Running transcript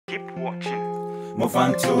Keep watching. Move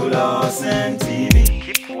on to Lordson TV.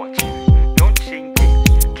 Keep watching. Don't change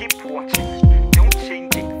it. Keep watching. Don't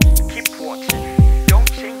change it. Keep watching.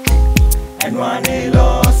 Don't change it. And one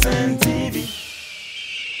Lordson TV.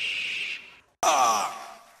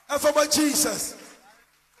 And for my Jesus.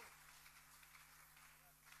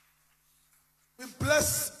 We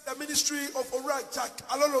bless the ministry of Oright Jack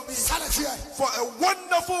Alolobi for a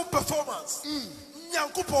wonderful performance.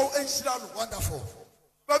 Wonderful.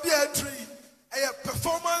 Baby entry, a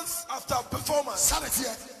performance after performance.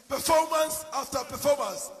 Performance after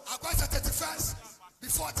performance. Akwess 31st,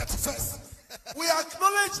 before 31st. We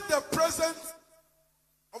acknowledge the presence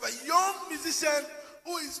of a young musician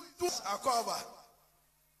who is doing a cover.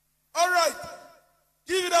 All right,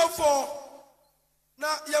 give it up for na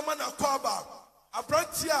Yamana Kwaba.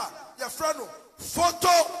 Abrantia, Yafrano,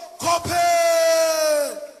 photocopy.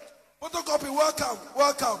 Photocopy, welcome,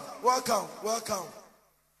 welcome, welcome, welcome.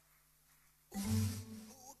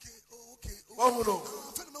 Okay.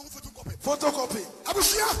 Photocopy.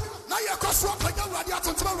 Abusia, now you're cross one point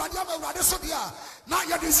radiator to radio so dia. Now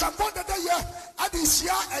you're disappointed that you're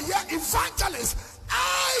Adisia and you're evangelist.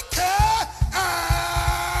 I care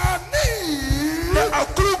the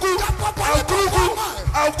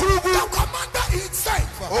commander inside.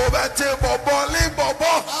 Oh,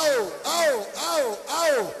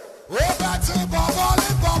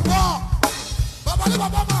 Bobolebobo.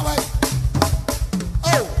 Bobolebobo, my way.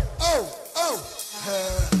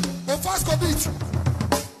 Fast go beat.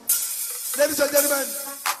 Ladies and gentlemen.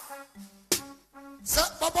 Sir,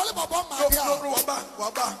 Bobolebobo, my dear. No,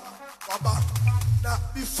 Waba. Now,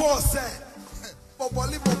 before say,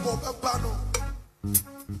 Bobolebobo, bempah.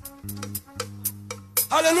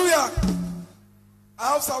 Hallelujah. I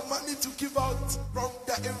have some money to give out from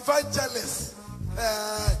the evangelist.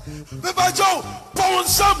 Bempah Joe, pound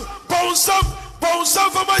some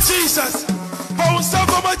for my Jesus. Pound some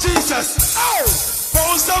for my Jesus.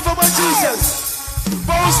 Pound some for my Jesus.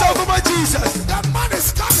 Pound some for my Jesus. That man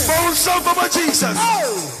is coming. Pound some for my Jesus.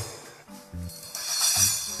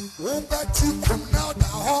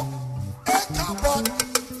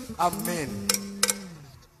 Amen.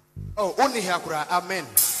 Oh, only here, amen.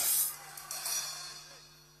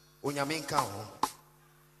 Onyamin ka ho.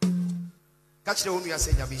 Catch the one you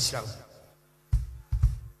say Yamishra.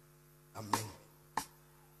 Amen.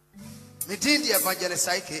 Me did the evangelist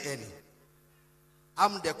IKN.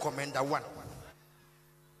 I'm the commander one.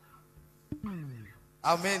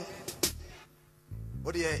 Amen.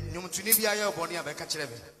 What do you know to Nibia your body of a catch me?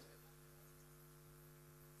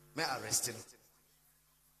 May I arrest him?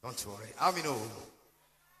 Don't worry. I mean,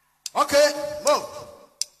 okay, move.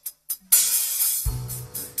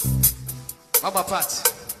 Mama Pat.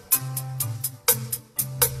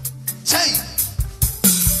 Say.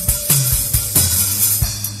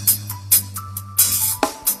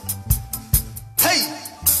 Hey.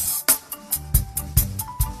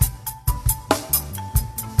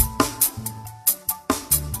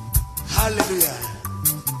 Hallelujah.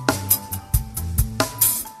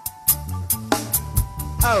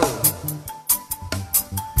 Oh.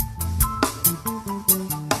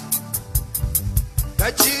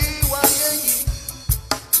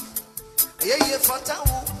 Ayeye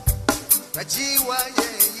fatawo, bajiwa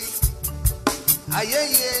yeyi.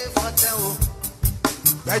 Ayeye fatawo,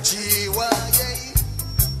 bajiwa yeyi.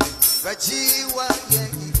 Bajiwa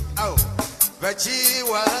yeyi. Oh,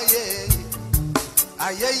 bajiwa yeyi.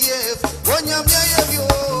 Ayeye, wonyamye yebyo.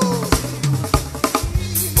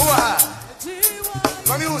 Oha.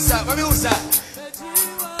 Mami usa.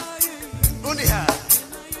 Uniha.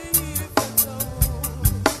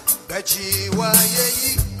 Bajiwa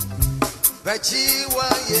yeyi. Bajiwa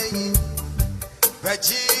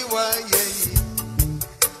yeyi.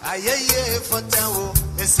 Ayeye fatawo,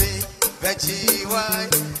 me say bajiwa.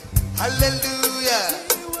 Hallelujah.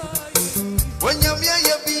 Wanyamya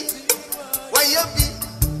yebi, wayabi.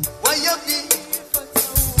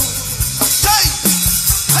 Say,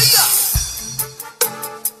 hiya.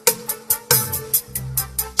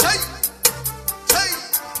 Say.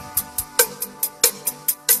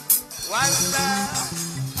 Wanda,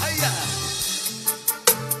 hiya.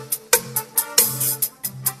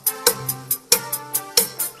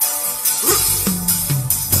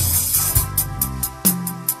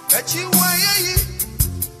 Bajiwa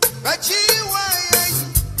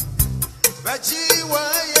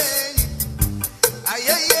yeyi.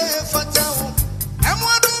 Ayeye fatawo.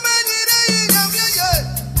 Emwadu menire nyamye ye.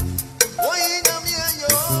 Woyi nyamye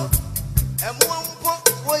yo. Emwampo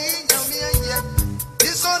woyi nyamye ye.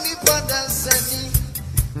 Disoni padanseni.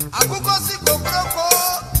 Akukosi kokroko.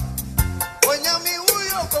 Wonyami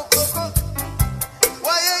uyo kokoko.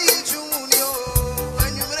 Waye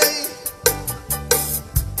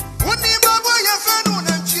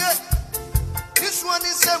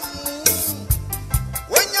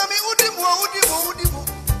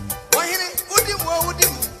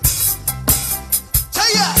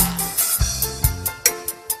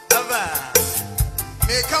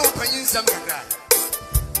some kakra.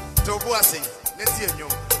 To boasing, let's hear you.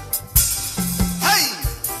 Hey!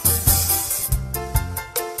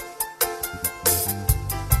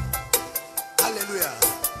 Hallelujah.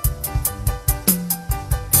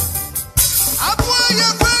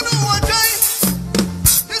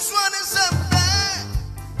 This one is a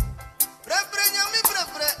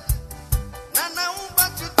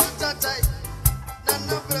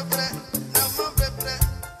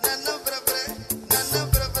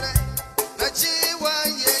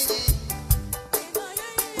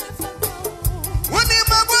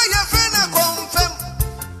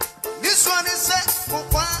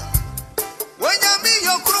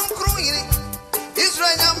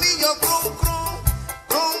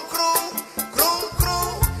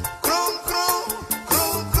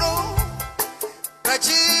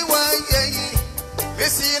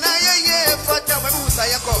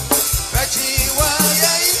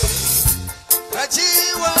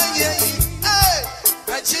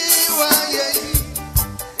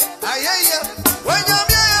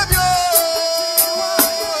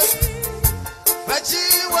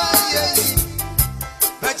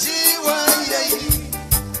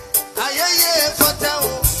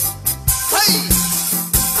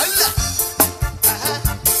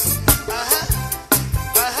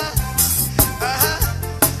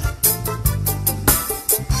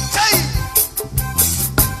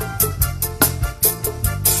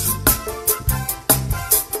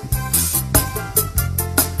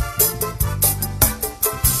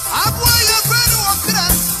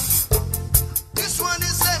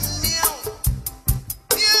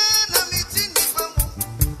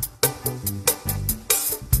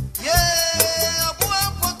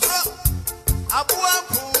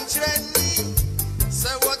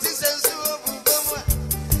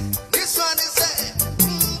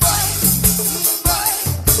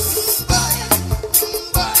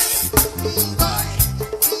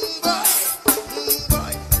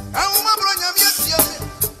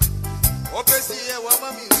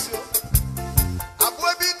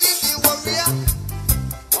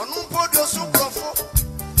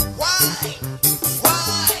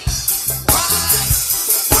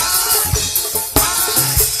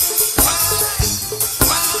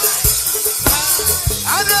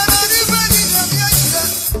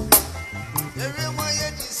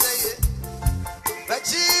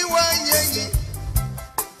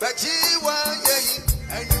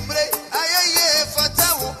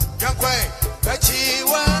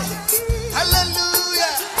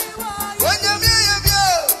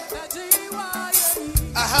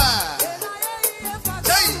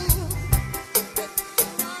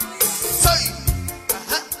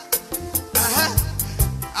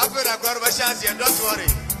don't worry.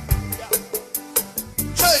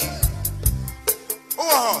 Hey!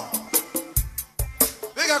 Oh!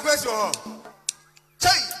 Big akwess oh!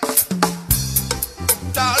 Hey!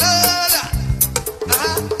 Dalala!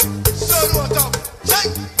 So what up? Hey!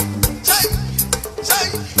 Hey! Hey!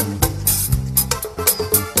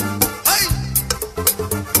 Hey!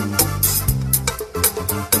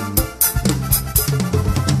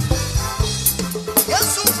 Yes,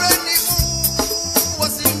 so friendly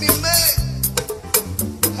was in me.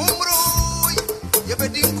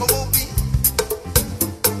 Yebedim komobi.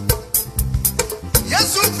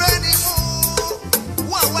 Yesu freni mu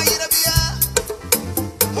wa oyerepa.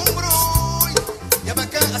 Mumbro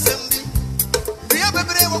yebeka asembi. Bia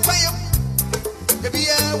bebre wo kwayem.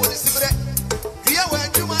 Bia wo sibre. Bia wa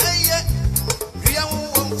adwuma eye. Bia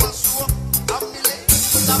wo mfasuo. Amile,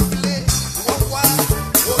 sample, wo kwa,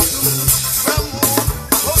 wo tu, framu,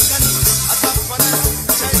 hokani, atafana,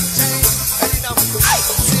 chai chai, edina. Ai!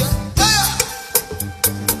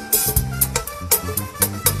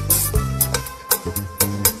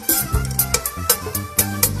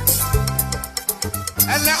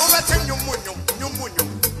 Ela obete nyumunyu.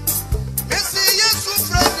 Mesi Yesu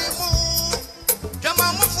frani mu.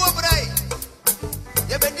 Kama mufu obrai.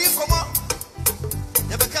 Yebedi komo.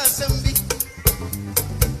 Yebeka sembi.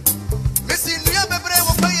 Mesi nuya bebre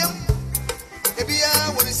wo payem. Ebia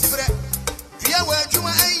wo sibre. Bia wa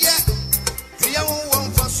adwuma eye. Bia wo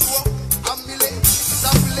mfasuo. Amile,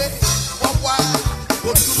 sample, wawa,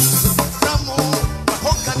 otu, framo,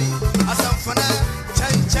 hokani, asamfana,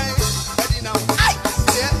 chai chai, edina.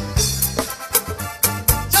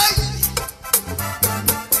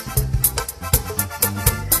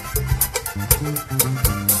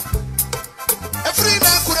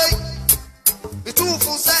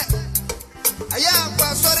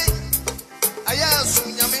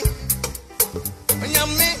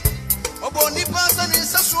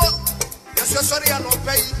 Sorry, I don't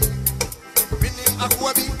pay. Minim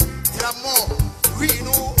akwabi, tramo,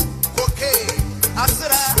 rino, Hey,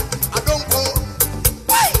 Asra, I don't go.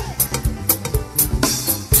 Hey,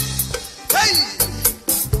 hey.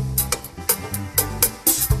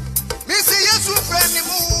 Missy, yes, you friend me.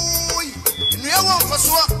 You won't for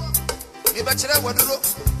sure. Me bachelor, what do you?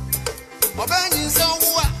 Obeying so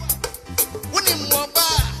what? Wouldn't more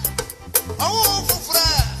bar. Oh, for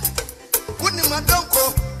wouldn't my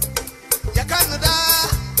donko. Ya Canada.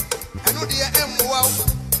 I know the M. Wow.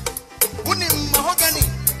 Wouldn't mahogany.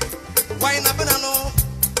 Why not banana?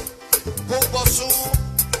 Bobosu.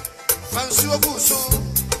 Fancy obusu.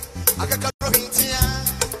 I got a rohintia.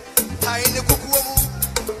 Tiny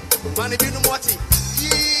cuckoo. Money be no wati.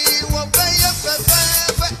 Obey your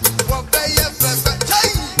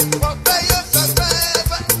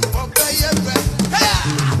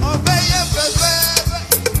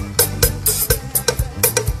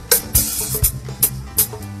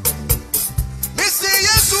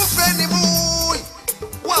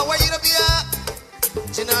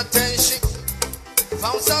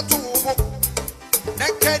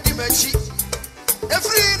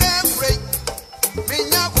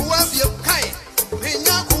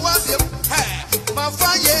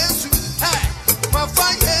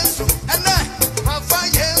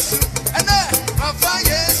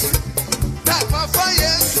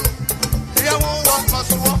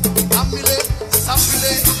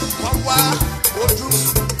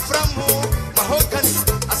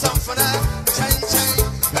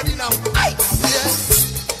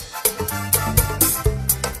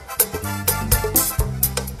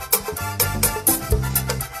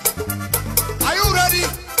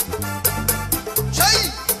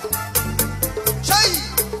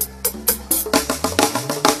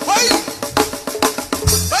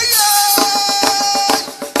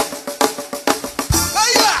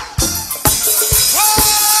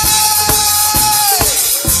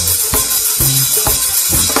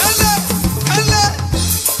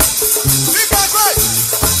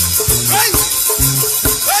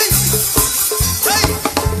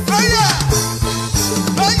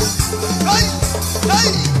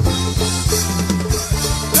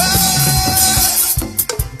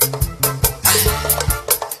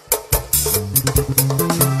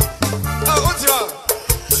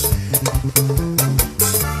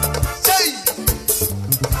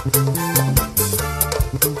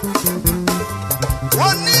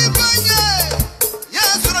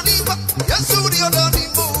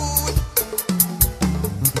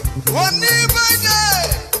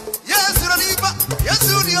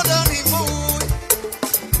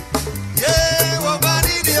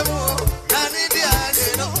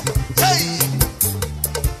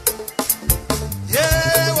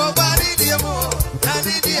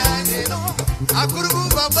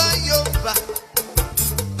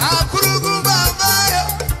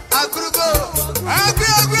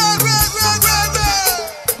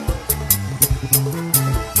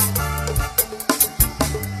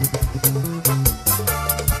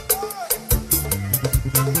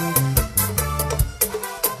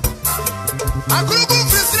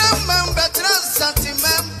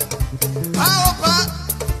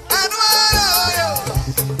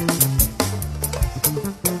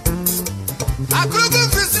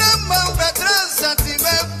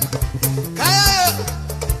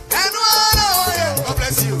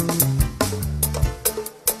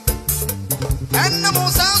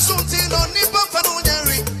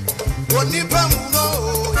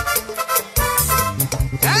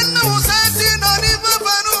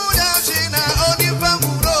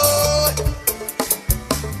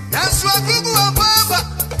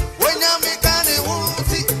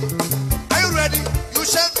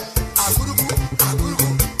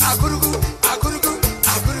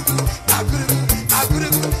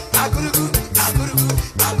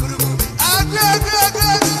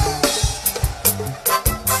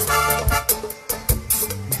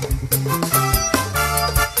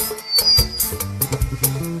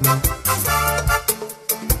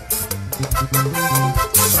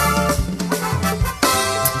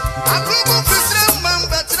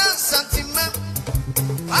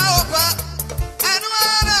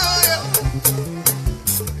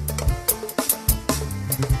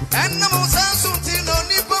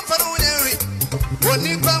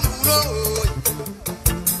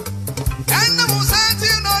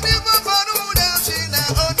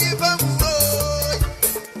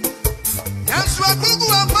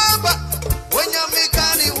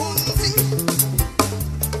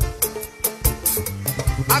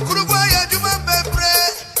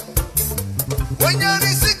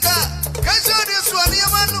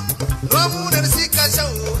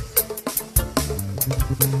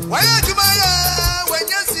Why are you my when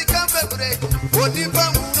you see come back? What do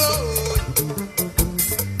you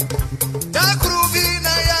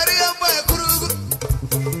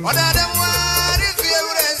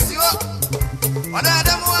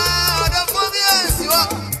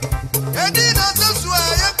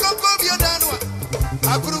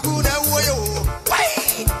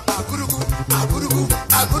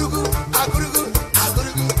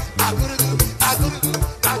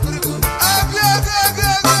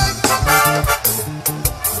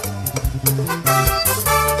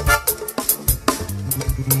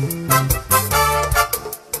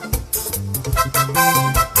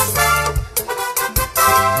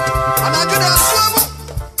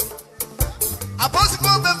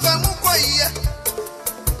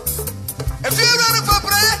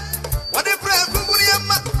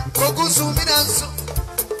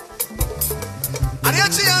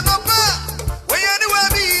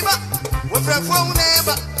friend from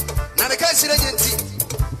neighbor. Now the cash is empty.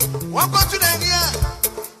 One go to the near.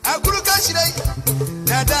 I could catch it.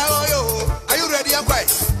 Nada, are you ready? I'm quiet.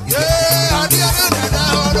 Yeah, I did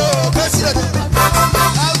nada. Catch it.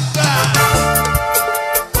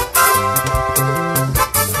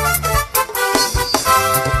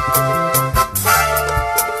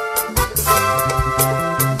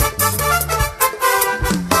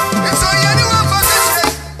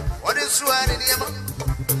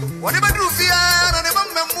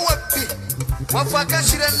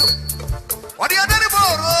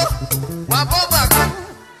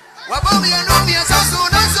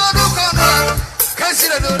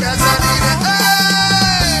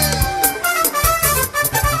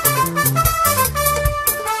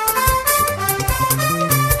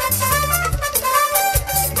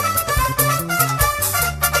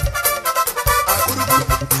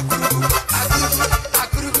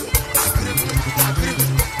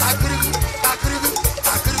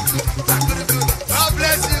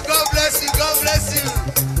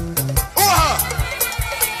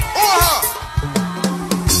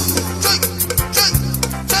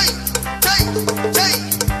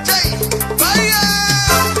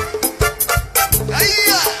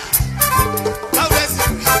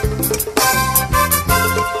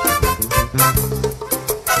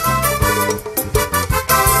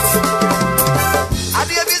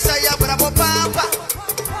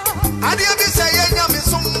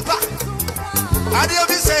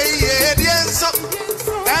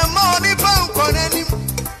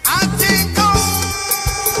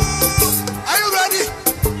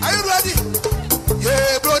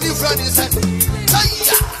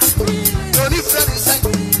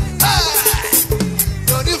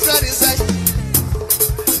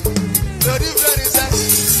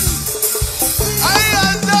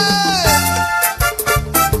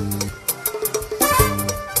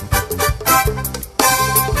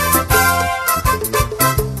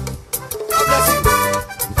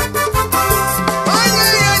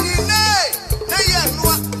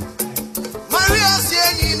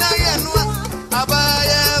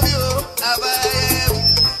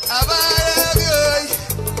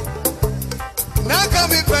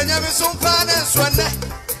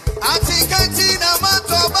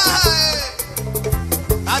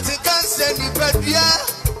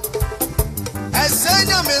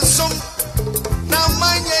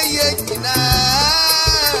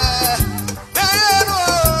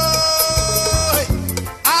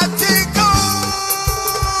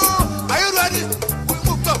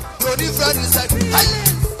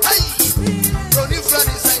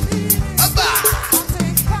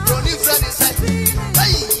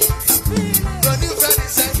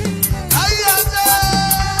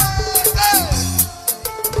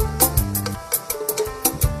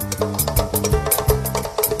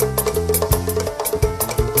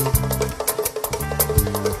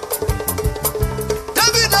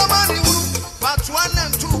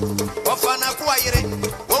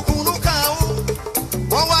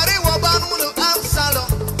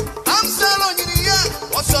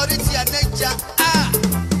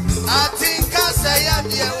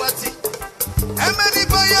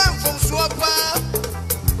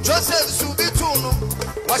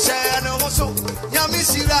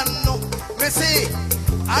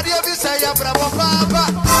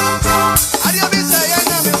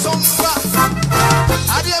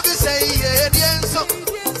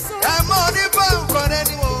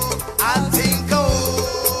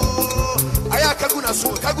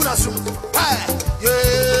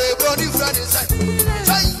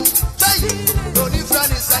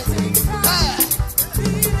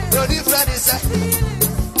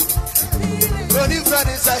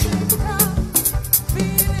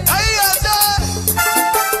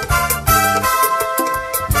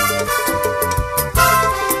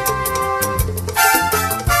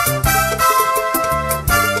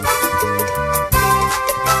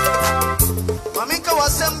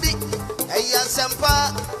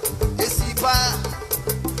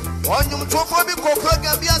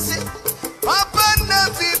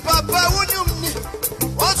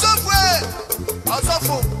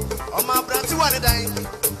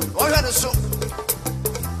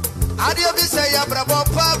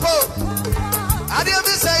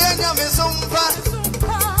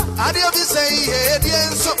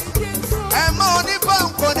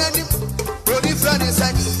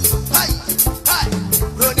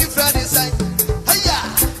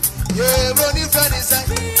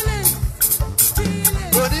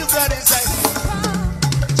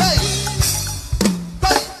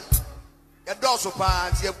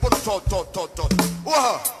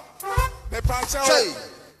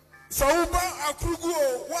 So uba akrugu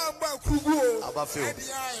o wamba akrugu Abafiu.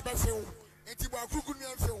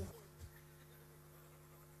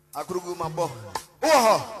 Akrugu mambo.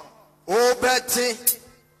 Oh Betty.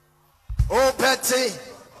 Oh Betty.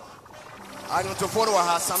 I don't follow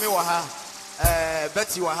her, Sammy Waha,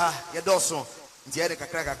 Betty Waha, Yadoso, Jerry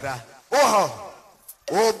Kakra.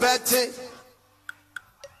 Oh Betty.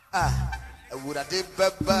 I would have did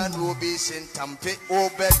Beba no be sent Tampe. Oh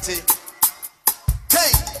Betty.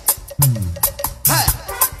 Hey! Hey!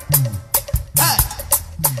 Hey!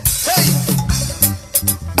 Hey!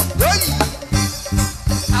 Hey!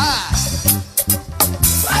 Ah!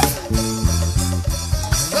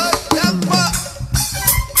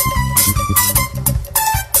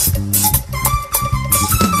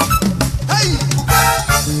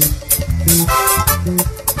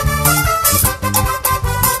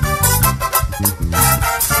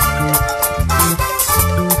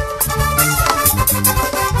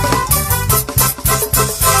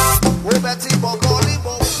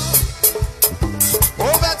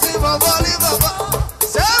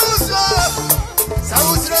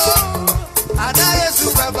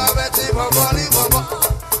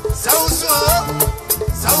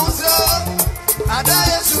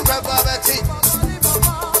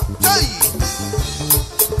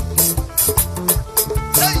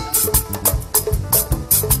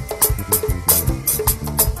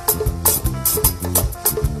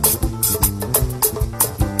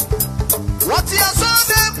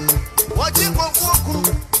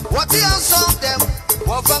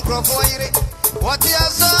 What you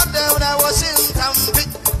saw them, I was in Tampi.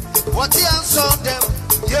 What you saw them,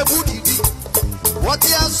 ye booty. What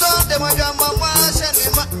you saw them, I got my wash and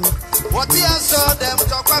him. What you saw them,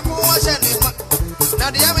 talk about wash and him.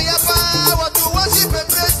 Now the Amiapa, what to worship and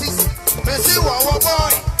praises. Missy Wawa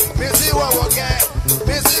boy, Missy Wawa girl,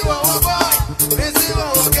 Missy Wawa boy, Missy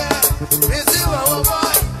Wawa girl, Missy Wawa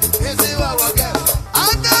boy, Missy Wawa girl.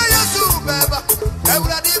 I know you too, baby.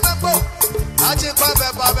 Everybody, baby. I just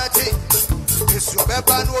Baba Betty. It's your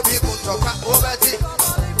Beba no be good to cut over tea.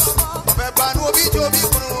 Beba no be to be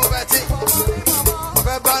over tea.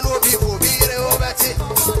 Beba no be for be over tea.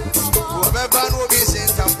 Beba no be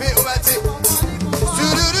sent and pay over tea.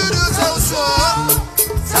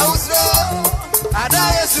 South I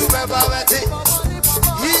die as you Beba Betty.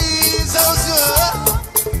 He's also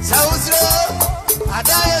South I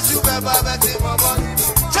die as you Beba Betty.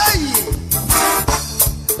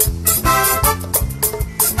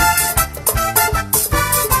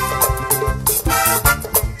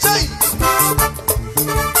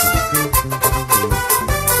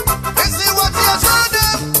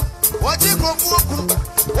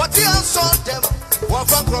 What you saw them, what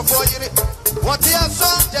from Kofi, what you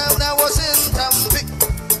saw them, I was in Tampi.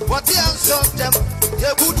 What you saw them, ye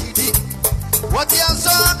booty. What you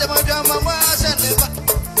saw them, I got my wash and him.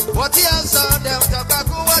 What you saw them,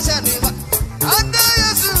 tobacco wash and him. And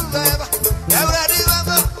I survive, every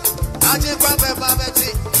river, I just grab a babette.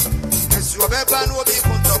 And so a beban will be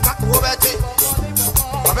put to back over it.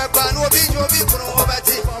 A beban will be your people over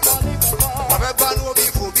it. A beban will be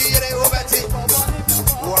for beer over it.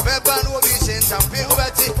 Beba no be sent and pay over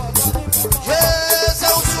it. Yes,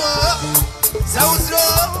 South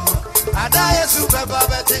I die as you Beba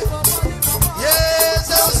Betty. Yes,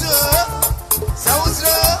 South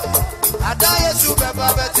I die as you Beba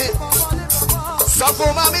Betty. So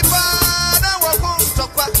for Mammy Pana, what won't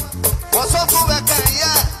talk back? What's up for a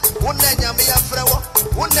career? One day, Yamia Frewa,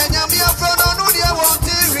 one day, Yamia Frewa, no, dear, won't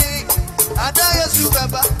TV. I die as you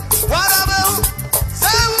Beba. What about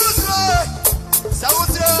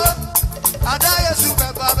South I die as you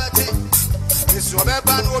Beba Betty. It's your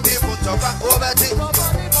Beba no be put up over it.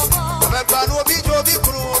 Beba no be to be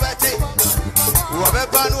over it.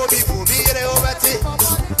 Beba no be for be over it.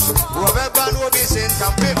 Beba no be sent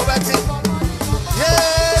and pay over it.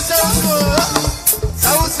 Yes,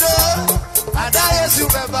 South I die as you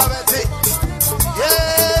Beba Betty.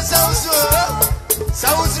 Yes,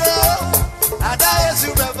 South I die as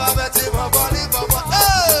you Beba Betty. Bobolebobo.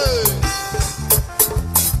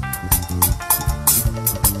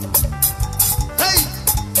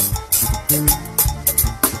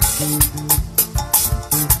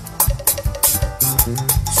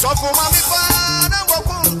 So for Mammy Pana, what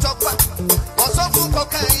won't talk back? Or so for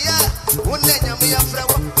Cocaia, one day Yammy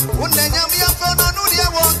Afrewa, one day Yammy Afrewa, no, dear,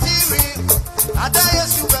 won't TV. I die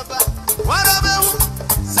as you Beba. What about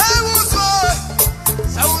South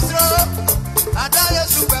I die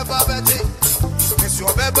as you Beba Betty. It's your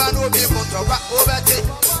Beba no be put to back over it.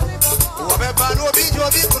 Beba no be to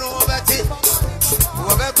be put over it.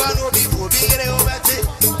 Beba no be for beer over it.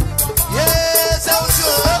 Yes, South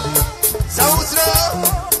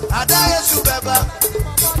I die as you Beba.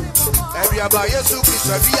 Every Yabiaba Yesu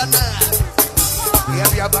Christo Diana.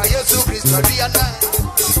 Yabiaba Yesu Christo Diana.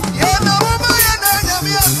 Yana Mama Yana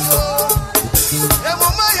Yamiaso.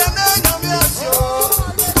 Mama Yana Yamiaso.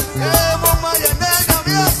 Mama Yana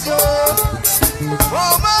Yamiaso.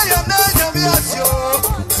 Mama Yana Yamiaso.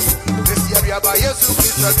 This Yabiaba Yesu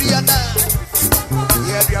Christo Diana.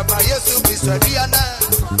 Yabiaba Yesu Christo Diana.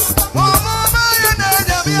 Mama Yana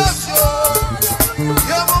Yamiaso.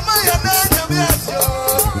 Mama Yana Yamiaso.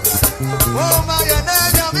 Oh my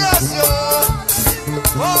Yamiasio.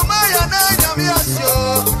 Oh my Yamiasio.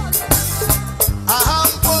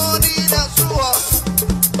 Aham bonina suo.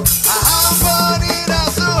 Aham bonina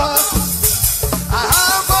suo.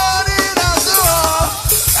 Aham bonina suo.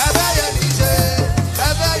 Ebeye nije.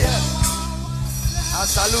 Ebeye. I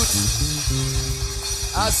salute.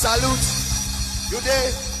 I salute. You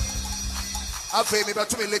there? I pray me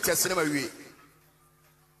to me later cinema we.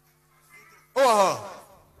 Oh.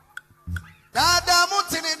 Dada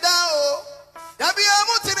mutini dao, dabia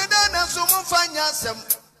mutini dana sumu fanya sem.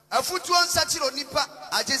 Afutuo nsachiro nipa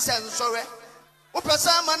ajese nsore.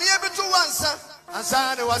 Upesa mani ebitu wansa,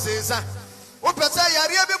 ansane wasesa. Upesa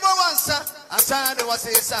yari ebibo wansa, ansane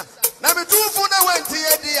wasesa. Na bitufu na wenti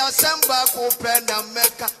edi asemba kupenda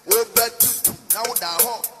meka obetu na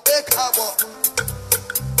udaho ekabo.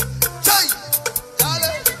 Chai,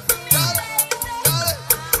 dale, dale, dale,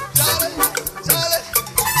 dale, dale.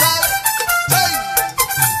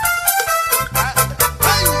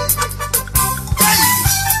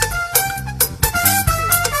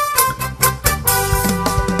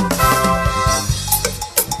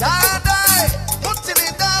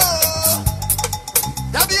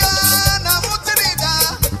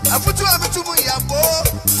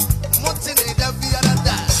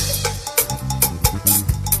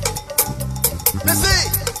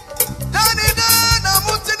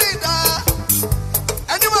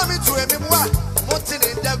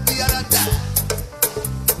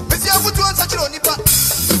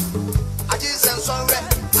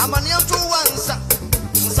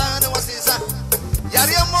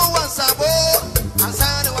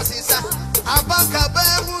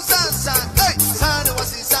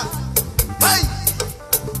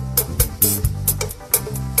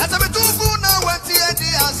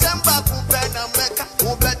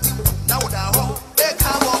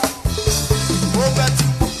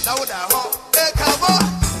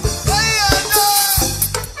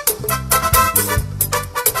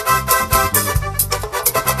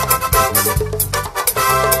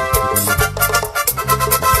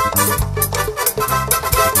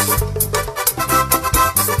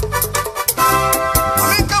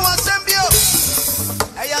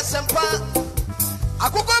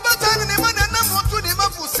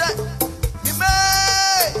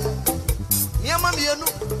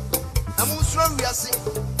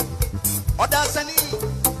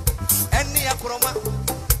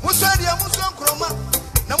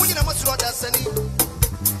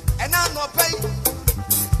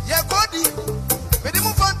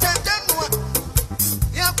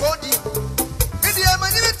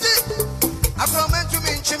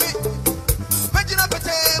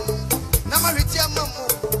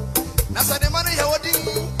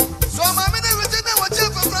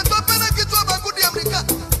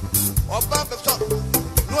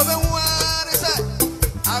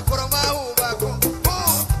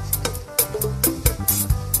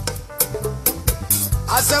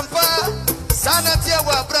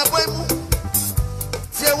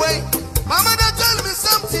 Mama, that tell me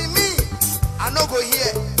something, me. I no go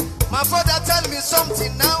here. My father tell me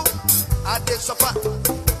something now. I did suffer.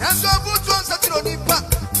 And so I put on such a nipa.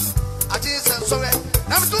 I just am sorry.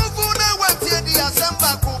 I'm too full now. What did the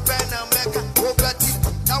assembly coupon and make a Robert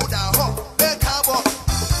now the hot a cabo.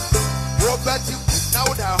 Robert now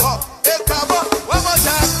the hot a cabo. One more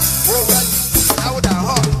time. Robert now the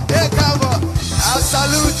hot a cabo. I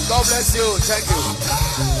salute. God bless you. Thank you.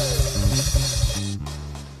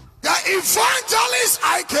 The evangelist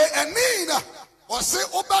Annin was say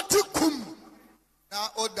obati kum na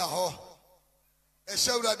odaho. E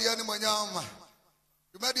shawra dia ni manyama.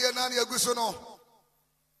 Dumadi nani aguso no.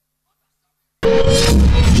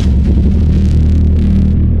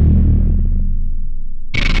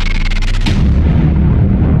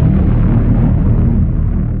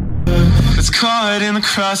 It's caught in the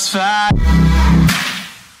crossfire.